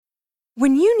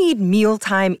When you need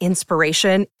mealtime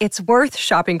inspiration, it's worth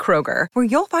shopping Kroger, where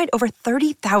you'll find over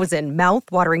 30,000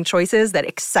 mouth-watering choices that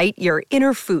excite your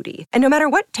inner foodie. And no matter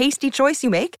what tasty choice you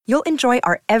make, you'll enjoy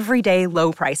our everyday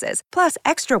low prices, plus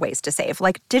extra ways to save,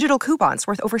 like digital coupons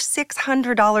worth over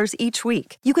 $600 each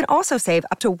week. You can also save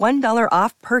up to $1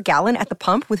 off per gallon at the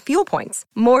pump with fuel points.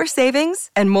 More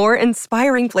savings and more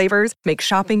inspiring flavors make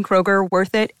shopping Kroger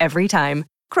worth it every time.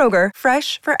 Kroger,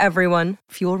 fresh for everyone.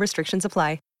 Fuel restrictions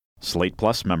apply. Slate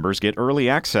Plus members get early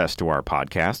access to our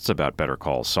podcasts about Better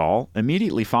Call Saul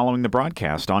immediately following the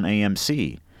broadcast on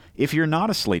AMC. If you're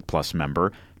not a Slate Plus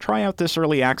member, try out this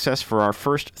early access for our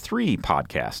first 3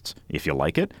 podcasts. If you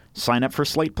like it, sign up for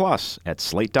Slate Plus at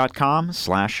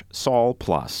slate.com/Saul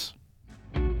Plus.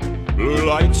 Blue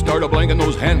lights start a blinking,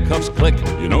 those handcuffs click.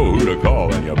 You know who to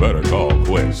call, and you better call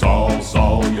quick. Saul,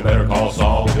 Saul, you better call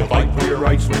Saul. He'll fight for your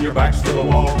rights when your back's to the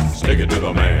wall. Stick it to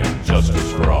the man,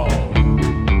 justice for all.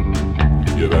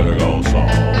 You better call Saul.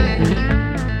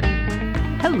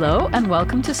 Hello and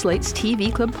welcome to Slate's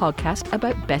TV Club podcast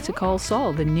about Better Call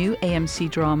Saul, the new AMC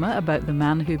drama about the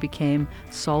man who became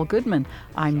Saul Goodman.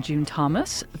 I'm June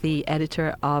Thomas, the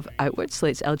editor of Outward,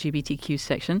 Slate's LGBTQ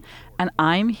section, and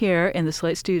I'm here in the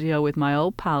Slate studio with my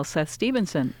old pal Seth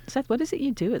Stevenson. Seth, what is it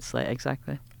you do at Slate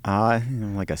exactly?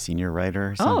 Like a senior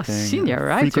writer or something. Oh, senior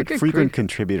writer. Frequent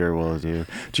contributor will do.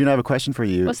 June, I have a question for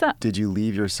you. What's that? Did you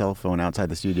leave your cell phone outside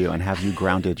the studio, and have you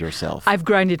grounded yourself? I've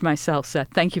grounded myself, Seth.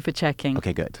 Thank you for checking.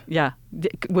 Okay, good. Yeah.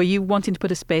 Were you wanting to put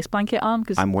a space blanket on?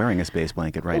 I'm wearing a space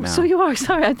blanket right now. So you are?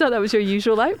 Sorry, I thought that was your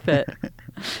usual outfit.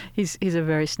 He's a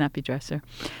very snappy dresser.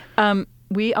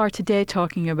 We are today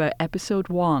talking about episode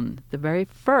 1, the very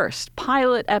first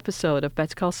pilot episode of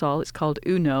Better Call Saul. It's called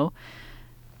Uno.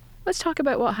 Let's talk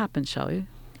about what happened, shall we?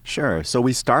 Sure. So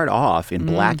we start off in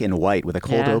black and white with a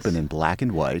cold open in black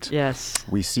and white. Yes.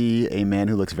 We see a man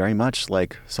who looks very much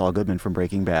like Saul Goodman from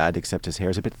Breaking Bad, except his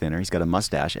hair's a bit thinner. He's got a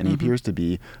mustache, and he appears to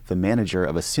be the manager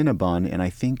of a Cinnabon in, I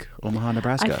think, Omaha,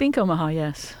 Nebraska. I think Omaha,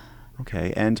 yes.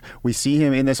 Okay, and we see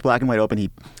him in this black and white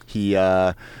open. He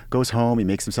goes home. He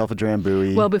makes himself a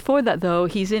drambuie. Well, before that, though,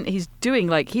 he's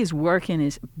working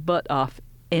his butt off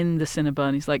in the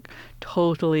Cinnabon. He's like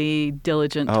totally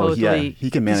diligent. Yeah, he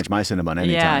can manage my Cinnabon anytime.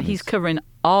 Yeah, he's covering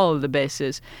all of the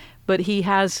bases. But he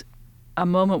has a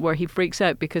moment where he freaks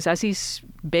out because as he's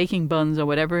baking buns or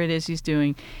whatever it is he's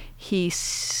doing, he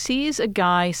sees a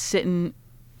guy sitting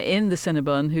in the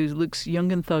Cinnabon who looks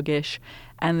young and thuggish,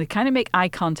 and they kind of make eye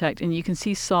contact, and you can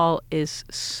see Saul is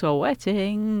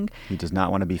sweating. He does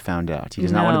not want to be found out. He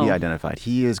does not want to be identified.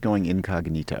 He is going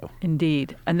incognito.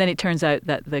 Indeed. And then it turns out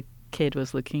that the kid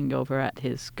was looking over at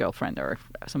his girlfriend or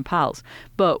some pals.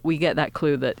 But we get that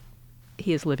clue that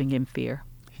he is living in fear.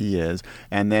 He is.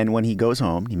 And then when he goes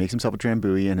home, he makes himself a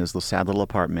drambuie in his little sad little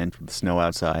apartment with the snow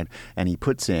outside, and he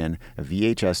puts in a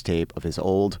VHS tape of his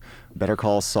old Better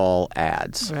Call Saul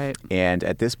ads. Right. And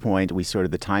at this point,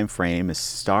 the time frame is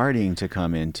starting to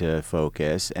come into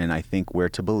focus, and I think we're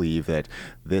to believe that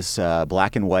this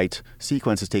black and white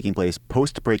sequence is taking place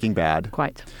post Breaking Bad.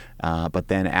 Quite. But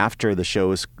then after the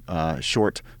show's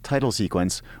short title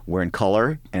sequence, we're in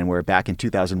color, and we're back in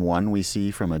 2001, we see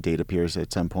from a date appears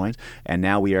at some point. And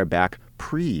now we are back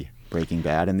pre-Breaking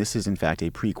Bad, and this is, in fact,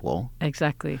 a prequel.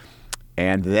 Exactly.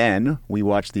 And then we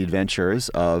watch the adventures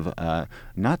of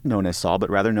not known as Saul, but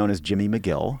rather known as Jimmy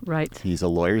McGill. Right. He's a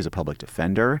lawyer. He's a public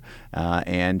defender.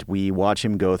 And we watch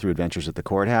him go through adventures at the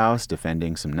courthouse,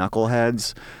 defending some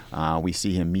knuckleheads. We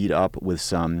see him meet up with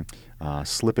some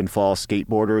slip and fall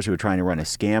skateboarders who are trying to run a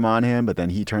scam on him, but then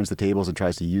he turns the tables and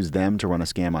tries to use them to run a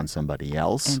scam on somebody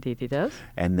else. Indeed he does.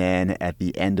 And then at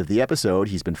the end of the episode,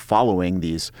 he's been following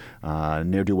these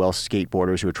ne'er-do-well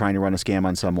skateboarders who are trying to run a scam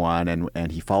on someone,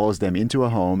 and he follows them into a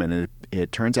home, and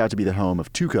it turns out to be the home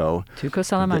of Tuco. Tuco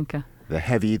Salamanca.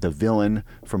 The villain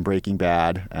from Breaking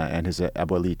Bad, and his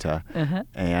abuelita. Uh-huh.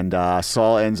 And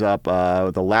Saul ends up,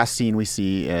 the last scene we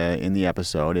see in the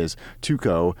episode is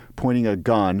Tuco pointing a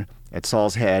gun at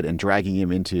Saul's head and dragging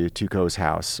him into Tuco's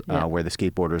house, where the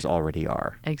skateboarders already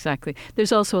are. Exactly.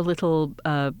 There's also a little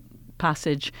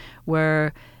passage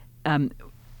where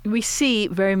we see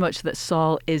very much that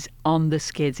Saul is on the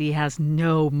skids. He has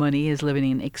no money. He is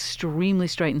living in extremely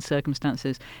straitened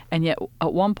circumstances. And yet,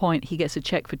 at one point, he gets a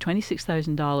check for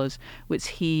 $26,000, which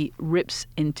he rips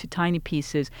into tiny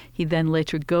pieces. He then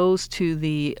later goes to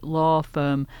the law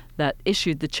firm that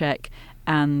issued the check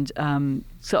and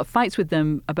sort of fights with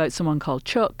them about someone called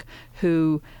Chuck,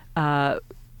 who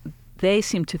they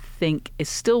seem to think is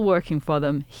still working for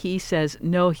them. He says,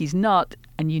 no, he's not,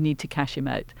 and you need to cash him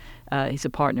out. He's a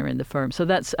partner in the firm. So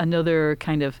that's another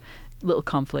kind of little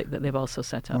conflict that they've also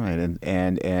set up. Right,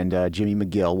 and Jimmy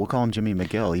McGill. We'll call him Jimmy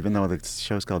McGill, even though the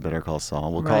show's called Better Call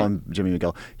Saul. We'll call him Jimmy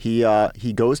McGill.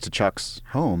 He goes to Chuck's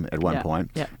home at one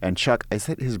point, and Chuck, is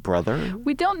it his brother?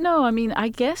 We don't know. I mean, I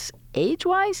guess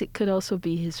age-wise, it could also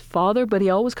be his father, but he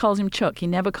always calls him Chuck. He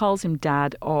never calls him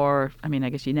Dad, or, I mean, I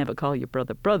guess you never call your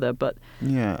brother, but...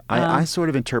 Yeah, I sort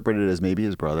of interpret it as maybe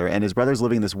his brother, and his brother's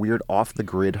living in this weird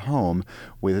off-the-grid home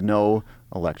with no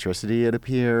electricity, it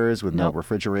appears, with no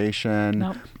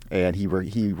refrigeration, and he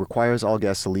requires all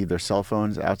guests to leave their cell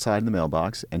phones outside the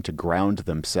mailbox and to ground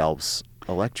themselves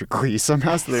electrically.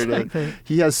 Somehow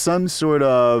he has some sort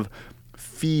of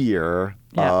fear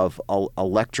of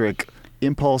electric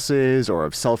impulses or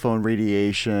of cell phone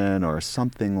radiation or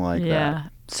something like that. Yeah.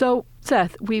 So,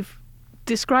 Seth, we've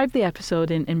described the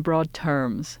episode in broad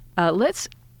terms. Let's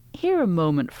hear a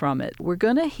moment from it. We're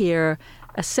going to hear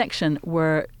a section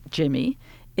where Jimmy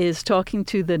is talking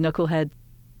to the knucklehead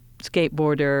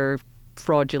skateboarder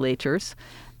fraudulators,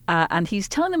 and he's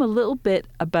telling them a little bit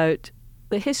about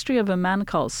the history of a man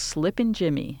called Slippin'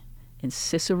 Jimmy in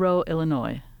Cicero,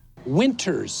 Illinois.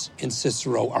 Winters in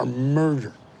Cicero are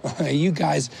murder. You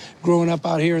guys growing up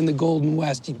out here in the Golden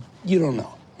West, you don't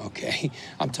know, okay?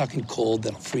 I'm talking cold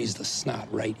that'll freeze the snot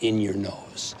right in your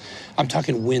nose. I'm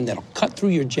talking wind that'll cut through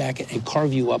your jacket and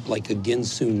carve you up like a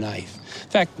Ginsu knife. In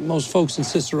fact, most folks in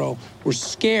Cicero were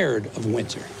scared of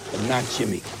winter, but not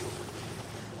Jimmy.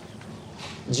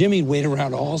 Jimmy'd wait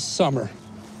around all summer,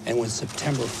 and when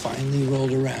September finally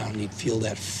rolled around, he'd feel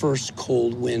that first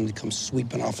cold wind come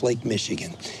sweeping off Lake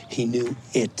Michigan. He knew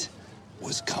it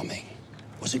was coming.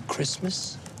 Was it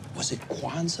Christmas? Was it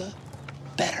Kwanzaa?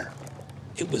 Better.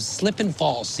 It was slippin'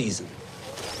 fall season.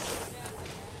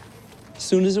 As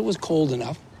soon as it was cold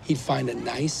enough, he'd find a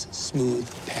nice, smooth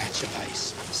patch of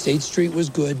ice. State Street was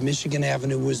good, Michigan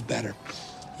Avenue was better.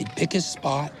 He'd pick his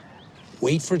spot,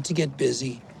 wait for it to get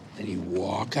busy, then he'd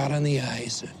walk out on the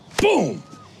ice, and boom!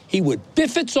 He would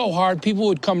biff it so hard, people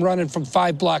would come running from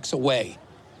 5 blocks away.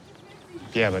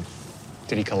 Yeah, but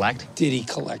did he collect? Did he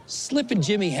collect? Slippin'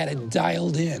 Jimmy had it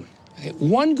dialed in. Okay,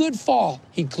 one good fall,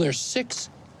 he'd clear $6-8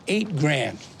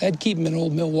 grand. That'd keep him in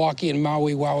old Milwaukee and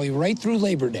Maui Wowie right through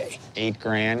Labor Day. $8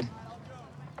 grand?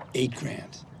 $8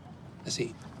 grand. Now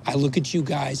see, I look at you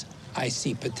guys, I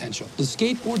see potential. The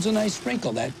skateboard's a nice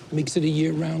sprinkle. That makes it a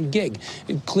year-round gig.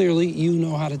 And clearly, you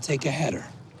know how to take a header,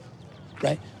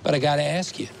 right? But I gotta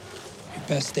ask you, your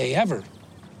best day ever,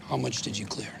 how much did you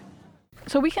clear?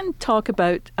 So we can talk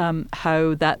about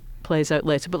how that plays out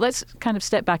later, but let's kind of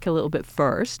step back a little bit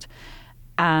first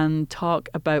and talk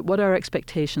about what our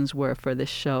expectations were for this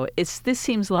show. This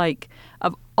seems like,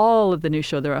 of all of the new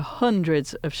show, there are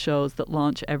hundreds of shows that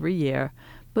launch every year,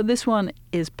 but this one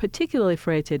is particularly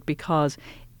freighted because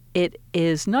it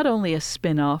is not only a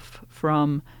spin-off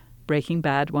from Breaking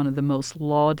Bad, one of the most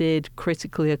lauded,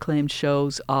 critically acclaimed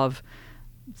shows of,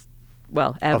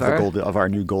 well, ever. Of our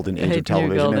new golden age of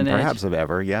television, and perhaps of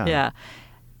ever, yeah. Yeah.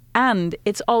 And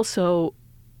it's also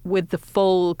with the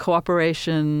full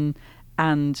cooperation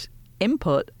and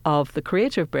input of the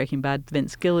creator of Breaking Bad,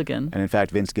 Vince Gilligan. And in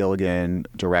fact, Vince Gilligan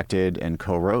directed and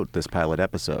co-wrote this pilot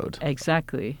episode.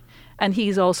 Exactly. And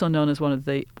he's also known as one of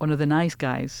the nice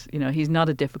guys. You know, he's not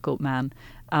a difficult man.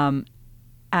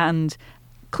 And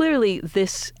clearly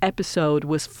this episode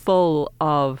was full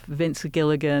of Vince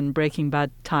Gilligan, Breaking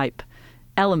Bad type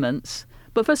elements.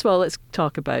 But first of all, let's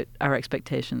talk about our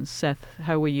expectations. Seth,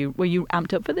 how were you? Were you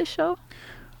amped up for this show?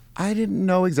 I didn't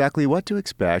know exactly what to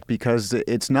expect because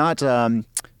it's not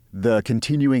the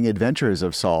continuing adventures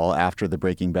of Saul after the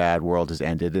Breaking Bad world has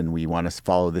ended and we want to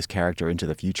follow this character into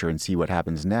the future and see what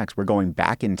happens next. We're going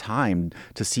back in time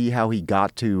to see how he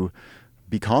got to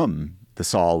become the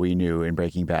Saul we knew in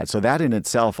Breaking Bad. So that in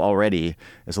itself already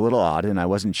is a little odd, and I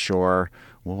wasn't sure,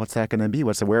 well, what's that going to be?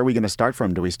 Where are we going to start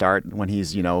from? Do we start when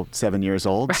he's, 7 years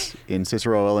old in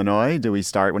Cicero, Illinois? Do we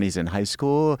start when he's in high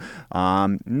school?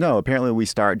 No, apparently we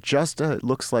start just,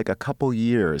 looks like a couple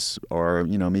years or,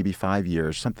 maybe 5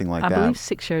 years, something like that. I believe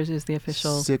 6 years is the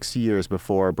official. 6 years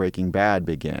before Breaking Bad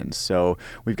begins. So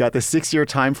we've got this 6-year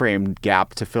time frame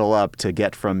gap to fill up to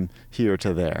get from here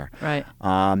to there. Right.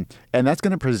 And that's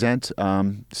going to present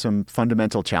some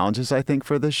fundamental challenges, I think,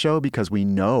 for this show because we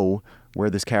know where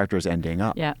this character is ending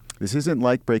up. Yeah. This isn't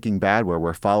like Breaking Bad where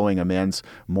we're following a man's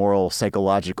moral,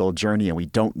 psychological journey and we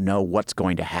don't know what's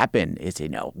going to happen.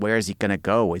 Where is he going to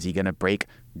go? Is he going to break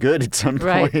good at some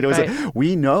point? Right.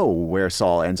 We know where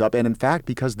Saul ends up. And in fact,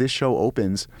 because this show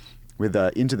opens with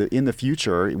in the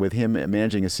future, with him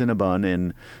managing a Cinnabon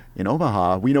in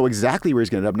Omaha, we know exactly where he's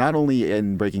going to end up. Not only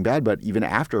in Breaking Bad, but even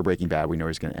after Breaking Bad, we know where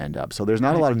he's going to end up. So there's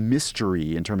not a lot of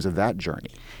mystery in terms of that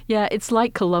journey. Yeah, it's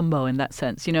like Columbo in that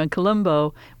sense. You know, and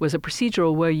Columbo was a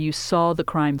procedural where you saw the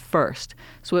crime first.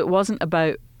 So it wasn't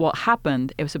about what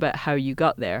happened, it was about how you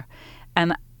got there.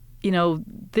 And, you know,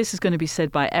 this is going to be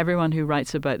said by everyone who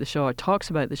writes about the show or talks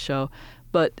about the show,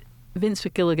 but Vince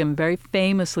Gilligan very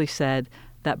famously said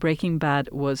that Breaking Bad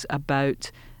was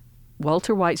about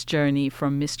Walter White's journey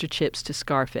from Mr. Chips to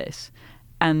Scarface.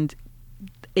 And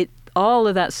all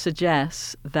of that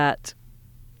suggests that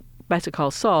Better Call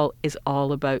Saul is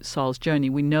all about Saul's journey.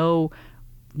 We know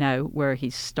now where he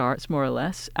starts, more or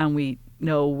less, and we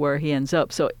know where he ends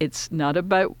up. So it's not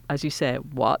about, as you say,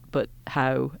 what, but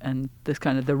how, and this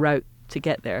kind of the route to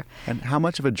get there. And how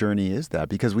much of a journey is that?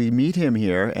 Because we meet him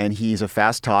here, and he's a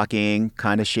fast-talking,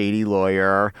 kind of shady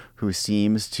lawyer who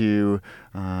seems to,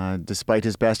 despite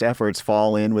his best efforts,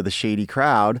 fall in with a shady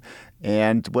crowd.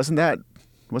 And wasn't that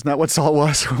what Saul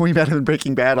was when we met him in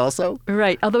Breaking Bad also?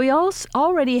 Right. Although he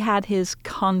already had his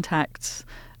contacts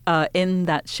in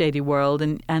that shady world.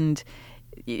 And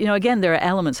you know, again, there are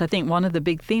elements. I think one of the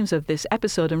big themes of this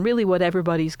episode, and really what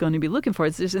everybody's going to be looking for,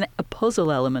 is there's a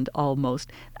puzzle element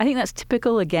almost. I think that's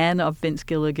typical, again, of Vince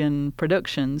Gilligan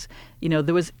productions. You know,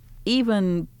 there was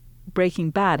even Breaking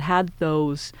Bad had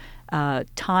those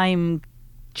time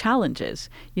challenges.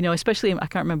 You know, especially, I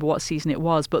can't remember what season it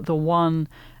was, but the one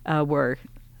where,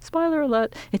 spoiler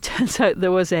alert, it turns out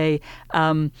there was a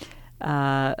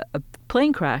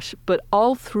plane crash, but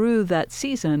all through that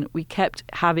season we kept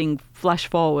having flash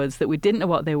forwards that we didn't know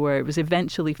what they were. It was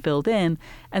eventually filled in,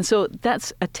 and so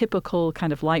that's a typical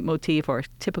kind of leitmotif or a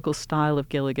typical style of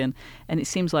Gilligan. And it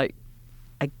seems like,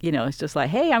 you know, it's just like,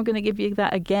 hey, I'm going to give you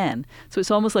that again. So it's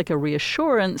almost like a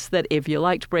reassurance that if you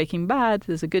liked Breaking Bad,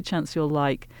 there's a good chance you'll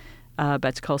like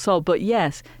Better Call Saul. But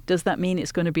yes, does that mean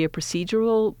it's going to be a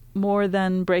procedural more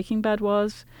than Breaking Bad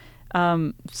was?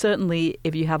 Certainly,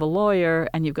 if you have a lawyer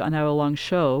and you've got an hour-long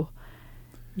show,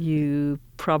 you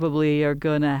probably are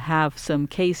going to have some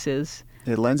cases.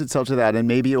 It lends itself to that, and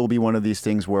maybe it will be one of these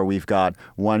things where we've got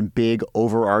one big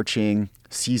overarching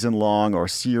season-long or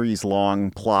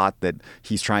series-long plot that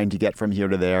he's trying to get from here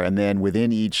to there, and then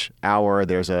within each hour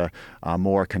there's a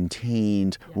more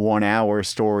contained 1 hour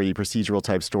story, procedural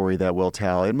type story that we'll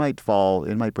tell. It might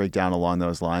break down along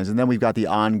those lines. And then we've got the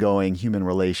ongoing human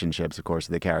relationships, of course,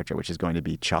 of the character, which is going to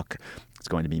be Chuck. It's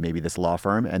going to be maybe this law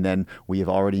firm. And then we have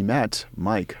already met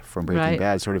Mike from Breaking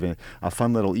Bad, sort of a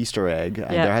fun little Easter egg.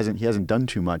 Yeah. He hasn't done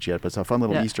too much yet, but it's a fun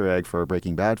little Easter egg for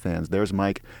Breaking Bad fans. There's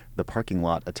Mike, the parking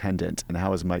lot attendant. And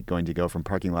how is Mike going to go from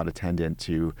parking lot attendant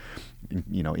to,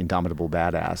 you know, indomitable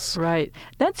badass? Right.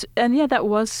 That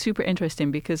was super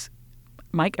interesting because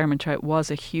Mike Ehrmantraut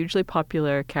was a hugely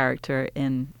popular character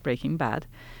in Breaking Bad.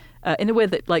 In a way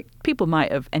that, like, people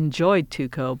might have enjoyed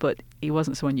Tuco, but he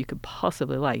wasn't someone you could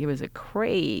possibly like. He was a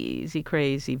crazy,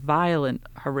 crazy, violent,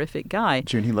 horrific guy.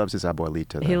 June, he loves his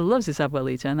abuelita, though. He loves his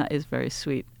abuelita, and that is very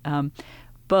sweet.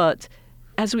 But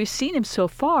as we've seen him so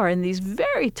far in these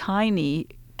very tiny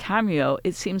cameo,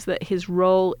 it seems that his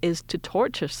role is to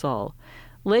torture Saul.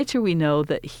 Later we know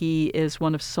that he is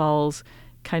one of Saul's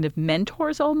kind of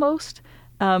mentors almost.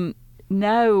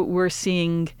 Now we're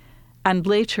seeing, and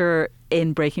later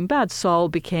in Breaking Bad, Saul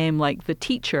became like the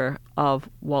teacher of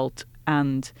Walt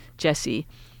and Jesse.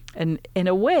 And in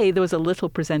a way, there was a little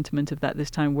presentiment of that this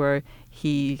time where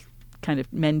he kind of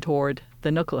mentored the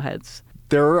knuckleheads.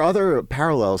 There are other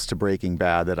parallels to Breaking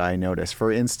Bad that I noticed.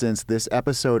 For instance, this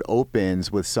episode opens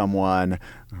with someone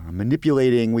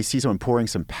manipulating. We see someone pouring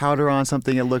some powder on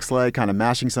something, it looks like, kind of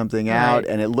mashing something out.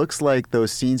 And it looks like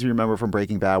those scenes you remember from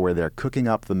Breaking Bad where they're cooking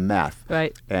up the meth.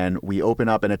 Right. And we open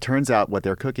up, and it turns out what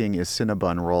they're cooking is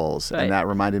Cinnabon rolls. Right. And that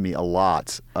reminded me a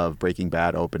lot of Breaking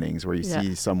Bad openings where you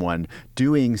see someone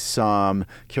doing some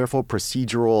careful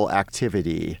procedural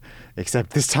activity. Except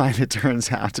this time it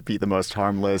turns out to be the most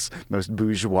harmless, most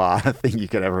bourgeois thing you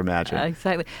could ever imagine.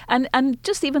 Exactly. And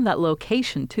just even that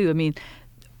location, too. I mean,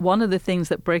 one of the things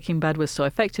that Breaking Bad was so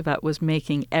effective at was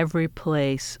making every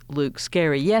place look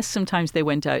scary. Yes, sometimes they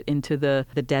went out into the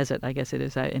desert, I guess it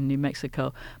is, out in New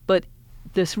Mexico. But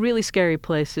this really scary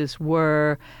places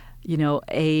were, you know,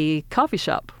 a coffee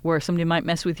shop where somebody might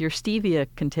mess with your stevia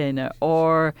container,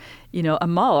 or, you know, a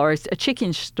mall or a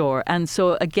chicken store. And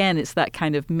so, again, it's that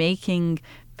kind of making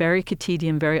very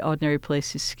quotidian, very ordinary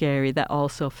places scary that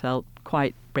also felt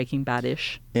quite Breaking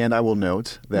Bad-ish. And I will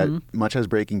note that much as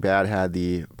Breaking Bad had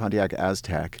the Pontiac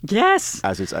Aztek Yes!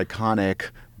 as its iconic,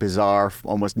 bizarre,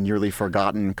 almost nearly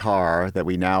forgotten car that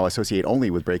we now associate only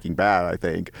with Breaking Bad, I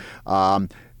think,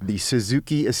 the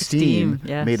Suzuki Esteem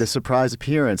yes. made a surprise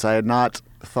appearance. I had not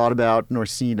thought about nor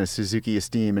seen a Suzuki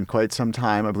Esteem in quite some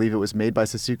time. I believe it was made by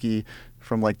Suzuki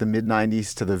from like the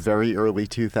mid-'90s to the very early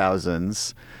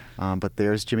 2000s. But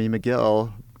there's Jimmy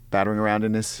McGill battering around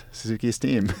in his Suzuki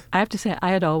Esteem. I have to say,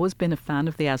 I had always been a fan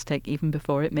of the Aztek even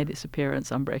before it made its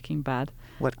appearance on Breaking Bad.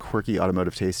 What quirky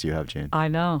automotive taste do you have, Jane? I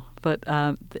know, but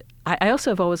I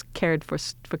also have always cared for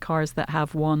cars that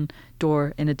have one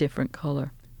door in a different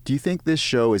color. Do you think this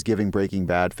show is giving Breaking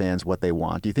Bad fans what they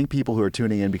want? Do you think people who are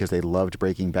tuning in because they loved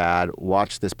Breaking Bad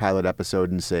watch this pilot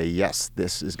episode and say, yes,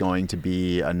 this is going to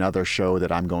be another show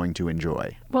that I'm going to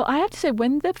enjoy? Well, I have to say,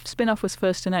 when the spin-off was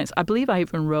first announced, I believe I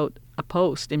even wrote a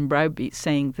post in Browbeat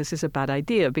saying this is a bad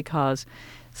idea because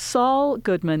Saul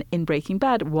Goodman in Breaking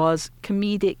Bad was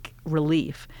comedic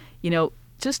relief. You know,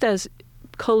 just as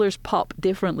colors pop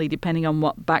differently depending on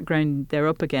what background they're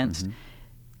up against,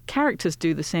 characters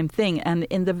do the same thing. And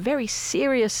in the very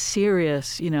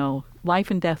serious, you know, life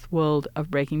and death world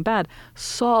of Breaking Bad,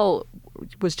 Saul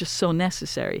was just so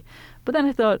necessary. But then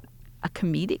I thought, a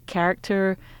comedic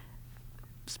character,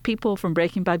 people from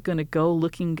Breaking Bad going to go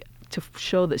looking to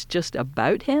show that's just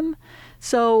about him?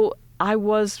 So I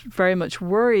was very much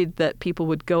worried that people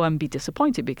would go and be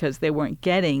disappointed because they weren't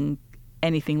getting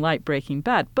anything like Breaking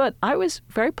Bad. But I was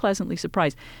very pleasantly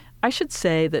surprised. I should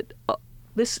say that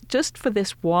just for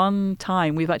this one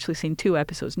time, we've actually seen 2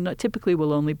 episodes. Typically,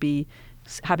 we'll only be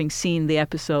having seen the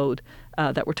episode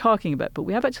that we're talking about, but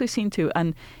we have actually seen 2.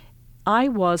 And I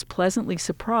was pleasantly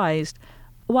surprised.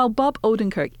 While Bob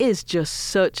Odenkirk is just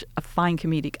such a fine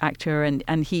comedic actor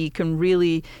and he can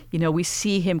really, you know, we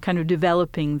see him kind of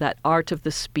developing that art of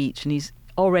the speech and he's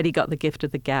already got the gift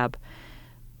of the gab.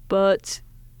 But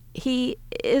he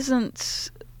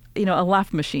isn't, you know, a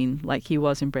laugh machine like he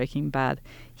was in Breaking Bad.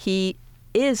 He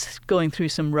is going through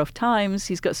some rough times.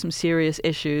 He's got some serious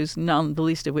issues, none the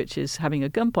least of which is having a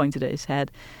gun pointed at his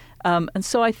head. And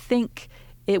so I think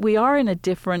we are in a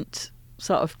different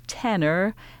sort of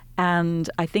tenor. And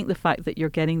I think the fact that you're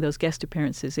getting those guest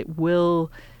appearances, it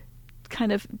will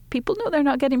kind of, people know they're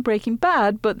not getting Breaking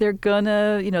Bad, but they're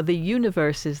gonna, you know, the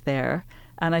universe is there.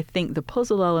 And I think the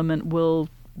puzzle element will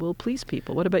please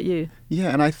people. What about you? Yeah,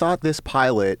 and I thought this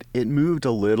pilot, it moved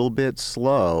a little bit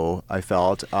slow, I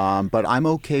felt, but I'm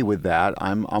okay with that.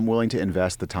 I'm willing to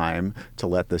invest the time to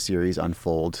let the series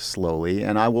unfold slowly,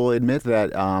 and I will admit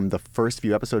that the first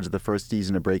few episodes of the first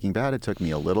season of Breaking Bad, it took me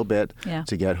a little bit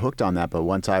to get hooked on that, but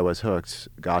once I was hooked,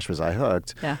 gosh, was I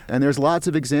hooked. Yeah. And there's lots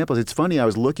of examples. It's funny, I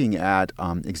was looking at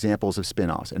examples of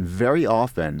spin-offs, and very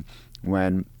often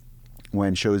when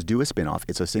shows do a spin-off,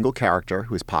 it's a single character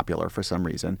who is popular for some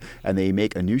reason, and they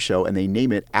make a new show and they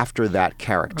name it after that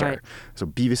character. Right. So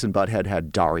Beavis and Butthead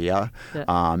had Daria.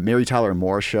 Yeah. Mary Tyler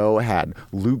Moore show had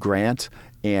Lou Grant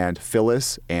and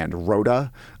Phyllis and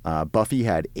Rhoda. Buffy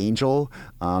had Angel.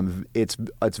 It's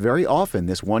very often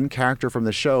this one character from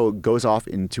the show goes off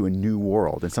into a new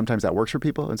world, and sometimes that works for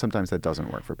people, and sometimes that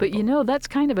doesn't work for people. But you know, that's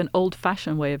kind of an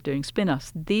old-fashioned way of doing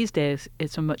spin-offs. These days,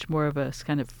 it's a much more of a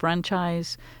kind of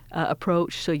franchise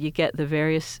approach. So you get the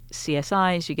various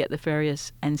CSIs, you get the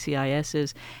various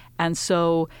NCISs, and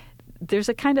so there's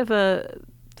a kind of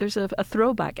there's a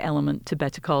throwback element to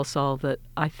Better Call Saul that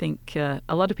I think a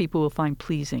lot of people will find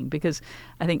pleasing, because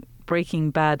I think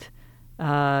Breaking Bad,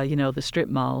 you know, the strip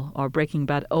mall, or Breaking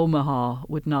Bad Omaha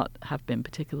would not have been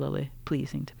particularly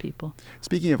pleasing to people.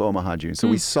 Speaking of Omaha, June, so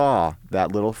we saw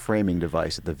that little framing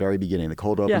device at the very beginning, the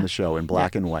cold open of the show in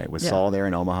black and white, with Saul there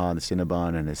in Omaha and the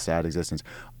Cinnabon and his sad existence.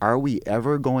 Are we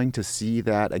ever going to see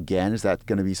that again? Is that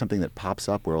going to be something that pops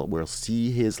up where we'll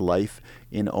see his life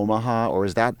in Omaha, or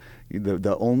is that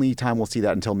the only time we'll see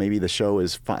that until maybe the show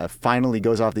is finally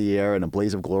goes off the air in a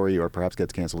blaze of glory, or perhaps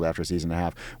gets canceled after a season and a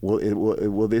half?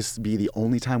 Will this be the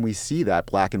only time we see that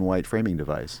black and white framing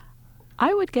device?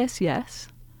 I would guess yes,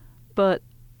 but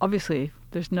obviously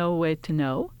there's no way to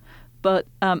know. But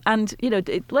and you know,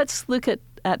 let's look at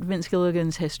Vince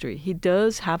Gilligan's history. He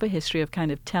does have a history of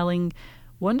kind of telling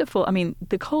wonderful. I mean,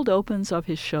 the cold opens of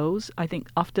his shows, I think,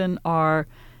 often are,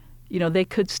 you know, they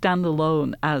could stand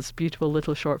alone as beautiful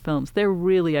little short films. They're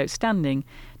really outstanding.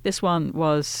 This one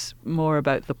was more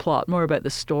about the plot, more about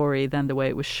the story than the way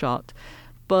it was shot.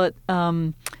 But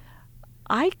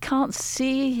I can't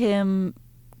see him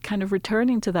kind of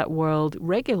returning to that world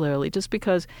regularly, just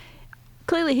because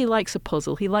clearly he likes a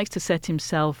puzzle. He likes to set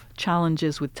himself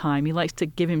challenges with time. He likes to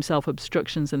give himself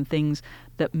obstructions and things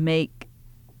that make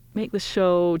make the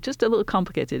show just a little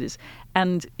complicated.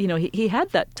 And, he had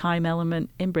that time element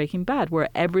in Breaking Bad where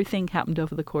everything happened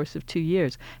over the course of 2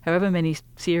 years. However many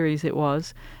series it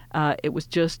was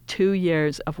just 2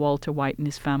 years of Walter White and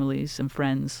his family's and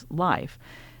friends' life.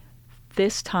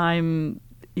 This time,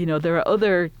 there are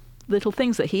other little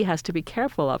things that he has to be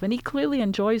careful of, and he clearly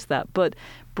enjoys that. But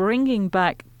bringing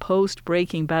back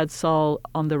post-Breaking Bad Saul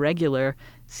on the regular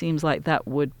seems like that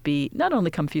would be not only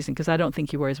confusing, because I don't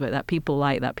think he worries about that. People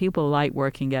like that. People like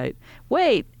working out.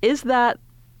 Wait,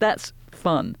 that's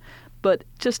fun. But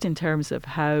just in terms of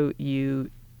how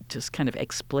you just kind of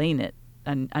explain it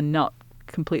and not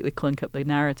completely clunk up the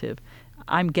narrative,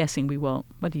 I'm guessing we won't.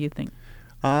 What do you think?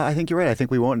 I think you're right. I think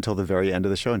we won't until the very end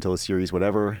of the show, until the series,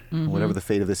 whatever the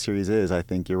fate of this series is. I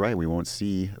think you're right. We won't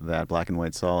see that black and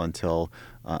white Saul until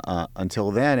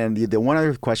then. And the one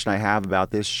other question I have about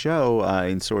this show,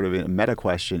 in sort of a meta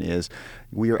question, is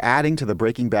we are adding to the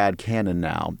Breaking Bad canon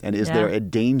now. And is there a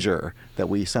danger that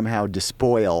we somehow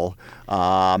despoil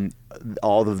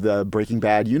all of the Breaking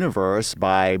Bad universe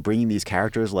by bringing these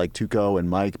characters like Tuco and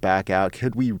Mike back out?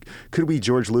 Could we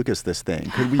George Lucas this thing?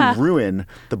 Could we ruin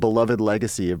the beloved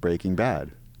legacy of Breaking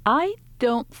Bad? I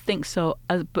don't think so,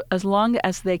 as long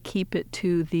as they keep it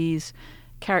to these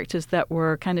characters that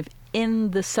were kind of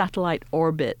in the satellite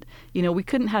orbit. We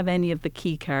couldn't have any of the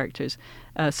key characters.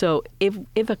 So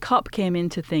if a cop came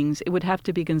into things, it would have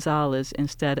to be Gonzalez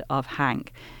instead of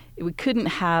Hank. We couldn't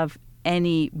have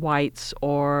any whites,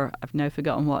 or I've now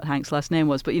forgotten what Hank's last name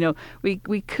was, but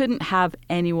we couldn't have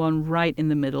anyone right in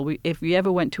the middle. If we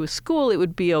ever went to a school, it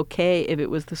would be okay if it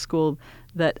was the school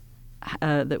that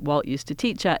Walt used to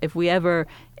teach at. If we ever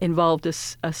involved a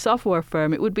software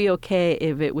firm, it would be okay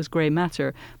if it was Grey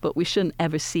Matter, but we shouldn't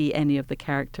ever see any of the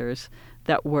characters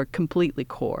that were completely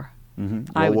core.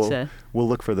 I would say. We'll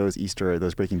look for those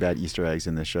Breaking Bad Easter eggs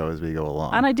in the show as we go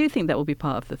along. And I do think that will be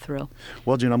part of the thrill.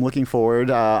 Well, June, I'm looking forward.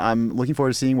 I'm looking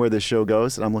forward to seeing where this show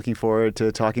goes, and I'm looking forward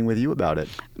to talking with you about it.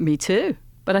 Me too.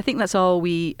 But I think that's all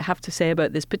we have to say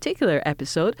about this particular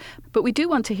episode. But we do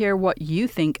want to hear what you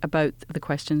think about the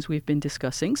questions we've been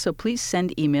discussing. So please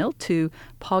send email to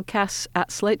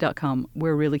podcasts@slate.com.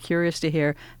 We're really curious to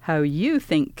hear how you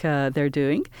think they're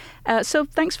doing. So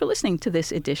thanks for listening to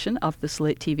this edition of the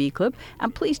Slate TV Club.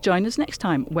 And please join us next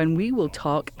time when we will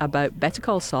talk about Better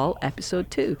Call Saul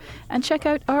Episode 2. And check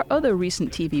out our other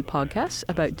recent TV podcasts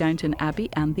about Downton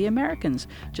Abbey and The Americans.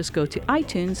 Just go to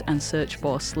iTunes and search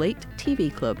for Slate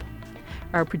TV Club.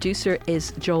 Our producer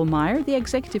is Joel Meyer. The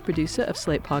executive producer of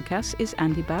Slate Podcasts is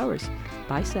Andy Bowers.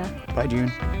 Bye, Seth. Bye, June.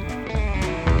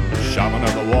 Shopping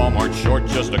at the Walmart short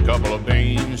just a couple of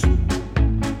beans.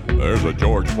 There's a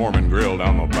George Foreman grill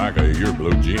down the back of your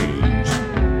blue jeans.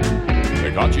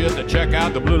 They caught you at the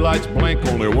checkout, the blue lights blink,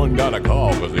 only one got a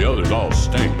call, cause the others all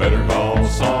stink. Better call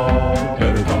Saul,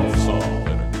 better call Saul,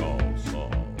 better call Saul.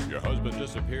 Your husband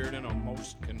disappeared in a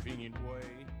most convenient way.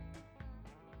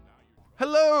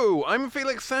 Hello, I'm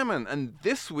Felix Salmon, and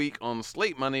this week on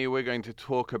Slate Money, we're going to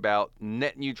talk about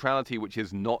net neutrality, which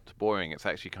is not boring. It's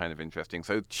actually kind of interesting.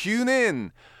 So tune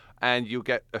in, and you'll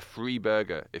get a free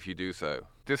burger if you do so.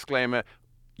 Disclaimer,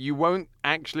 you won't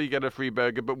actually get a free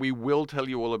burger, but we will tell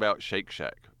you all about Shake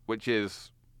Shack, which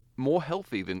is more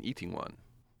healthy than eating one.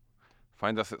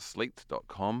 Find us at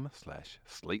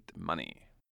slate.com/slatemoney.